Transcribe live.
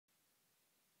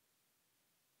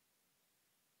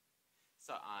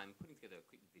So I'm putting together a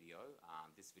quick video.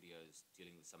 This video is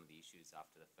dealing with some of the issues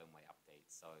after the firmware update.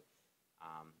 So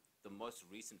the most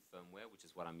recent firmware, which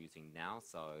is what I'm using now,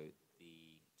 so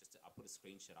I'll put a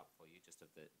screenshot up for you just of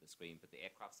the screen, but the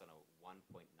aircraft's on a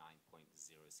 1.9.06.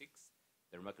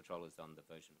 The remote controller is on the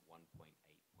version 1.8.0,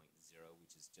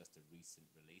 which is just a recent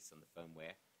release on the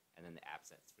firmware, and then the app's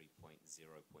at 3.0.0.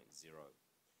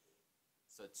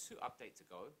 So 2 updates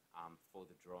ago for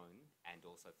the drone and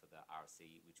also for the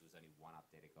RC, which was only 1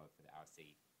 update ago for the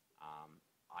RC,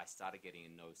 I started getting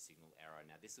a no signal error.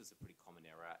 Now this was a pretty common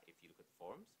error if you look at the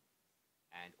forums.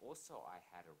 And also I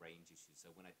had a range issue.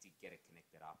 So when I did get it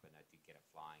connected up and I did get it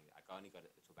flying, I only got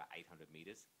it to about 800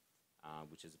 meters,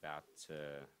 which is about,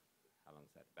 how long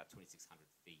is that? About 2,600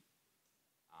 feet.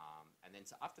 And then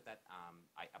so after that,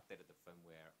 I updated the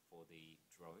firmware for the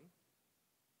drone.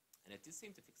 And it did seem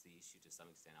to fix the issue to some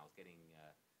extent. I was getting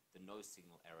the no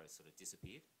signal error sort of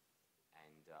disappeared,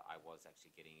 and I was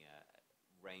actually getting a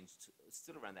range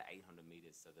still around the 800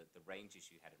 meters, so that the range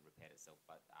issue hadn't repaired itself,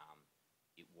 but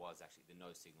it was actually the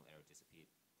no signal error disappeared.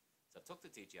 So I've talked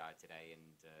to DJI today,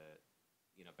 and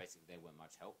basically they weren't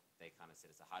much help. They kind of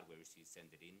said it's a hardware issue, send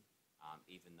it in.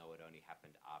 Even though it only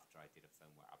happened after I did a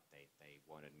firmware update, they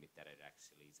won't admit that it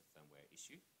actually is a firmware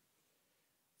issue.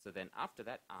 So then after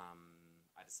that,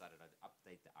 I decided I'd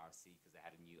update the RC because they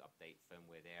had a new update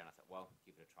firmware there, and I thought, well,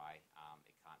 give it a try.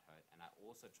 It can't hurt. And I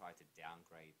also tried to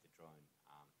downgrade the drone.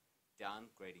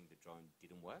 Downgrading the drone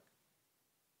didn't work.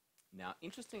 Now,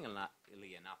 interestingly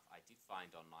enough, I did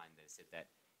find online that it said that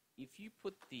if you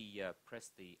put press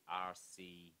the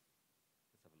RC,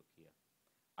 let's have a look here,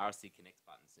 RC Connect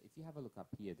button. So if you have a look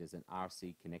up here, there's an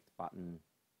RC Connect button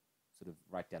sort of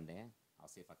right down there.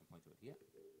 I'll see if I can point to it here.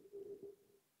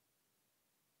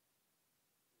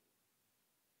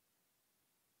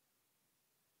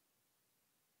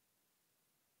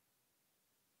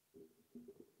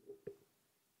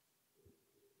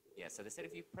 Yeah, so they said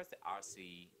if you press the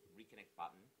RC Reconnect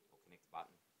button or Connect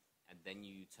button and then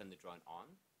you turn the drone on,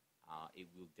 it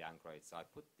will downgrade. So I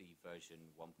put the version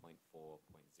 1.4.0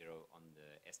 on the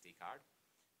SD card,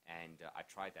 and I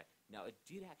tried that. Now it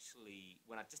did actually,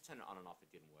 when I just turned it on and off,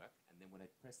 it didn't work. And then when I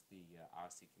pressed the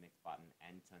RC Connect button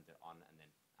and turned it on and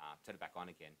then turned it back on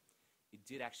again, it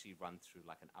did actually run through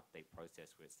like an update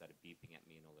process where it started beeping at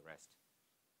me and all the rest.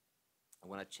 And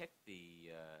when I checked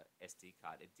the SD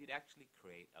card, it did actually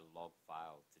create a log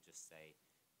file to just say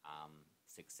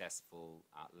successful,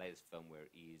 latest firmware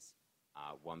is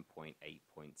 1.8.6.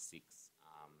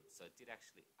 So it did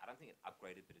actually, I don't think it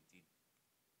upgraded, but it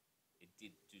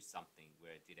did do something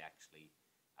where it did actually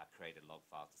create a log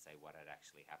file to say what had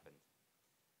actually happened.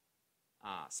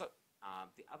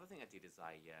 The other thing I did is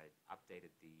I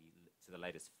updated to the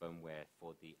latest firmware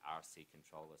for the RC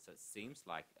controller. So it seems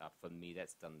like for me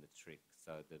that's done the trick.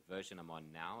 So the version I'm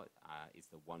on now is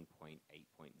the 1.8.0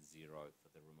 for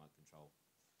the remote control.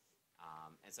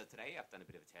 And so today I've done a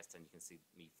bit of a test, and you can see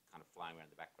me kind of flying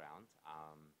around the background.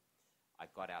 I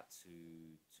got out to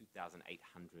 2,850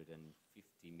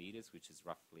 meters, which is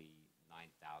roughly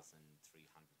 9,300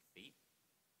 feet.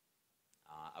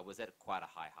 I was at quite a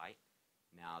high height.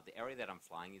 Now, the area that I'm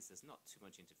flying there's not too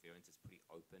much interference. It's pretty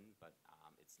open, but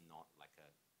it's not like a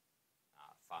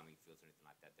farming fields or anything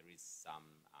like that. There is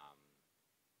some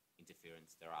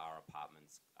interference. There are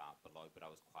apartments below, but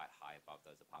I was quite high above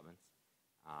those apartments.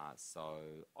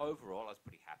 So overall, I was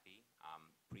pretty happy.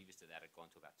 Previous to that, I'd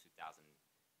gone to about 2,000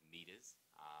 meters,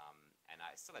 and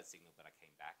I still had signal, but I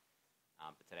came back.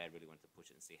 But today, I really wanted to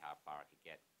push it and see how far I could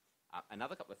get.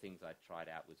 Another couple of things I tried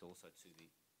out was also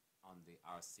on the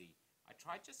RC. I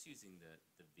tried just using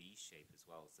the V shape as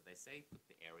well. So they say put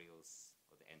the aerials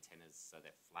or the antennas so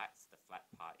they're flat. So the flat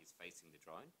part is facing the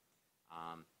drone.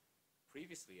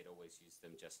 Previously, I'd always used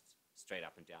them just straight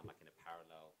up and down, like in a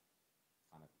parallel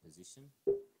kind of position,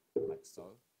 like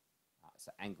so.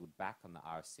 So angled back on the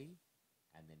RC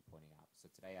and then pointing up.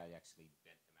 So today I actually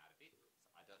bent them out a bit.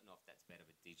 So I don't know if that's better,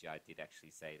 but DJI did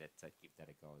actually say that give that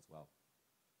a go as well.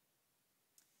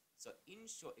 So in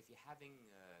short, if you're having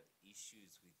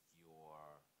issues with your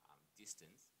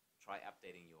distance, try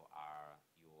updating your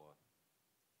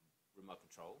remote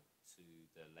control to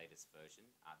the latest version.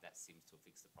 That seems to have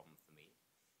fixed the problem for me.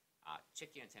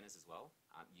 Check your antennas as well.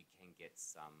 You can get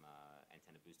some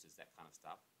antenna boosters, that kind of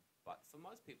stuff. But for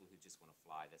most people who just want to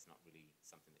fly, that's not really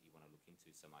something that you want to look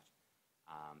into so much.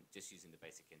 Just using the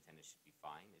basic antenna should be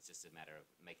fine. It's just a matter of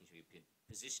making sure your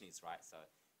positioning is right. So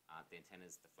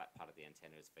the flat part of the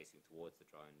antenna is facing towards the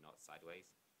drone, not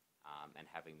sideways, and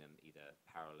having them either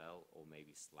parallel or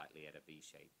maybe slightly at a V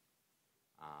shape.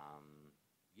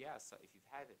 Yeah, so if you've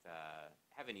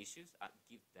having issues,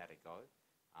 give that a go.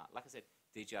 Like I said,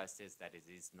 DJI says that it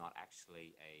is not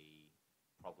actually a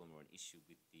problem or an issue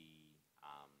with the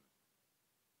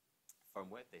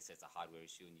firmware. They say it's a hardware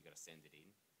issue and you've got to send it in.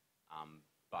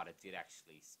 But it did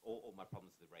actually, all my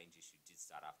problems with the range issue did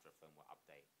start after a firmware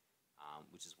update,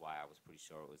 which is why I was pretty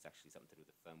sure it was actually something to do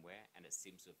with the firmware. And it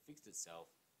seems to have fixed itself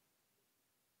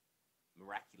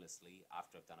miraculously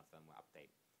after I've done a firmware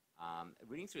update.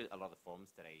 Reading through a lot of the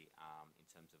forums today in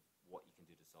terms of what you can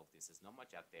do to solve this, there's not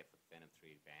much out there for the Phantom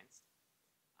 3 Advanced.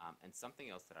 And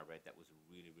something else that I read that was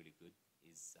really, really good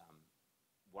is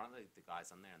one of the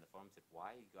guys on there in the forum said,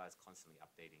 why are you guys constantly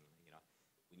updating? You know,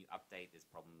 when you update, there's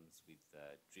problems with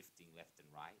drifting left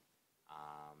and right.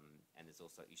 And there's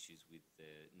also issues with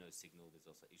the no signal. There's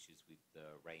also issues with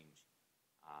the range.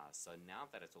 So now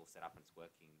that it's all set up and it's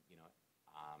working, you know,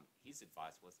 his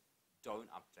advice was don't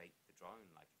update the drone.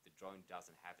 Like if the drone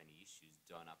doesn't have any issues,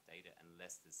 don't update it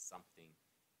unless there's something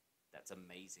that's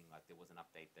amazing. Like there was an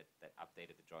update that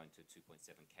updated the drone to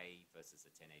 2.7K versus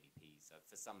a 1080p. So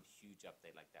for some huge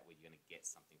update like that where you're going to get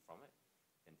something from it,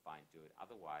 then fine, do it.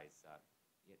 Otherwise,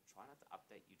 yeah, try not to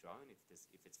update your drone. If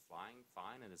it's flying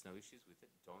fine and there's no issues with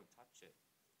it, don't touch it.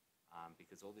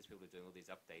 Because all these people are doing all these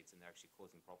updates and they're actually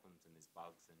causing problems and there's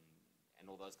bugs and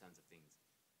all those kinds of things.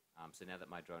 So now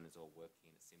that my drone is all working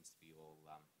and it seems to be all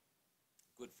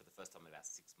good for the first time in about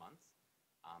 6 months,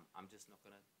 I'm just not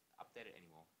going to update it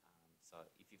anymore. So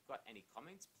if you've got any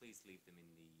comments, please leave them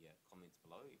in the comments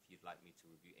below. If you'd like me to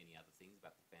review any other things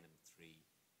about the Phantom 3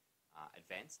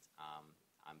 Advanced,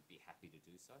 I'd be happy to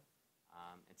do so.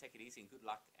 And take it easy and good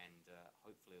luck, and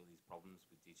hopefully all these problems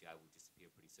with DJI will disappear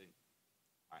pretty soon.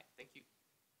 All right, thank you.